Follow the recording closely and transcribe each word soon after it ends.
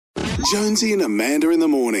Jonesy and Amanda in the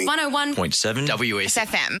morning. 101.7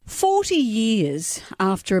 WSFM. 40 years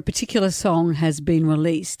after a particular song has been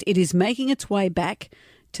released, it is making its way back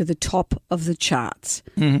to the top of the charts.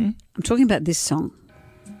 Mm-hmm. I'm talking about this song.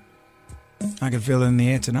 I can feel it in the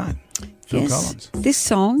air tonight. Phil Yes. Collins. This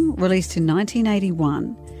song, released in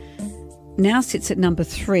 1981, now sits at number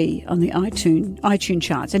 3 on the iTunes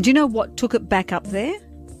charts. And do you know what took it back up there?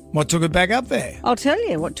 What took it back up there? I'll tell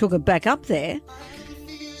you what took it back up there.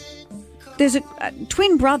 There's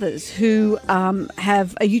twin brothers who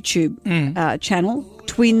have a YouTube channel,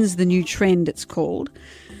 Twins the New Trend it's called.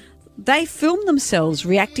 They film themselves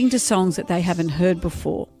reacting to songs that they haven't heard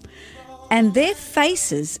before. And their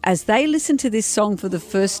faces as they listen to this song for the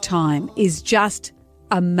first time is just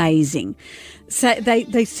amazing. So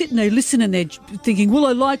they sit and they listen and they're thinking, will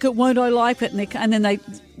I like it, won't I like it? And then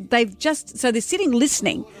so they're sitting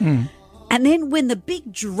listening. And then when the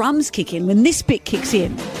big drums kick in, when this bit kicks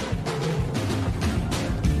in,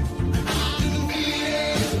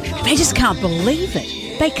 they just can't believe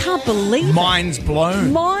it. They can't believe it. Mind's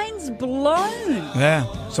blown. Minds blown.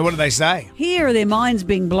 Yeah. So what do they say? Here are their minds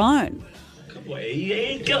being blown. He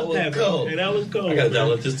ain't killed that, bro. Hey, that was cool. I gotta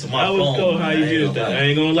download this to my phone. That was cool how you did that. I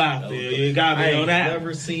ain't gonna lie, Phil. You got me on that.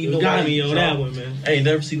 Never seen you got me nobody on that one, man. I ain't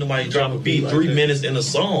never seen nobody drop a beat 3 minutes in a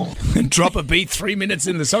song. Drop a beat 3 minutes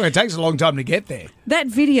in the song. It takes a long time to get there. That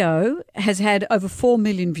video has had over 4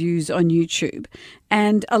 million views on YouTube,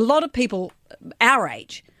 and a lot of people our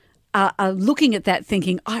age are looking at that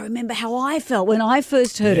thinking, I remember how I felt when I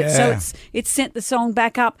first heard it. So it's sent the song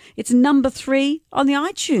back up. It's number 3 on the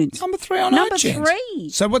iTunes. Number 3 on Number iTunes. 3.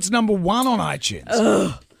 So what's number 1 on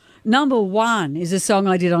iTunes? Number 1 is a song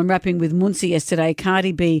I did on Rapping with Muncie yesterday,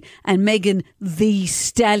 Cardi B and Megan Thee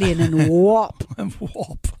Stallion and WAP.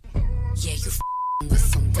 Whop. Yeah, you with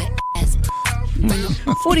some wet ass.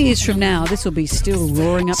 40 years from now, this will be still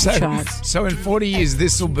roaring up the charts. So in 40 years,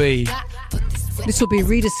 this will be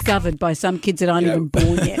rediscovered by some kids that aren't even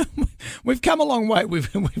born yet. We've come a long way.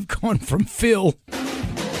 We've gone from Phil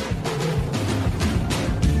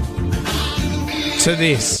to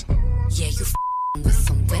this. Yeah, you with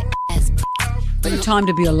some wet ass. What a time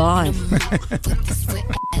to be alive.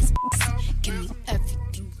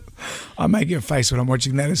 I make a face when I'm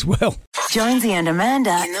watching that as well. Jonesy and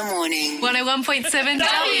Amanda in the morning. 101.7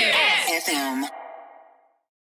 WSFM.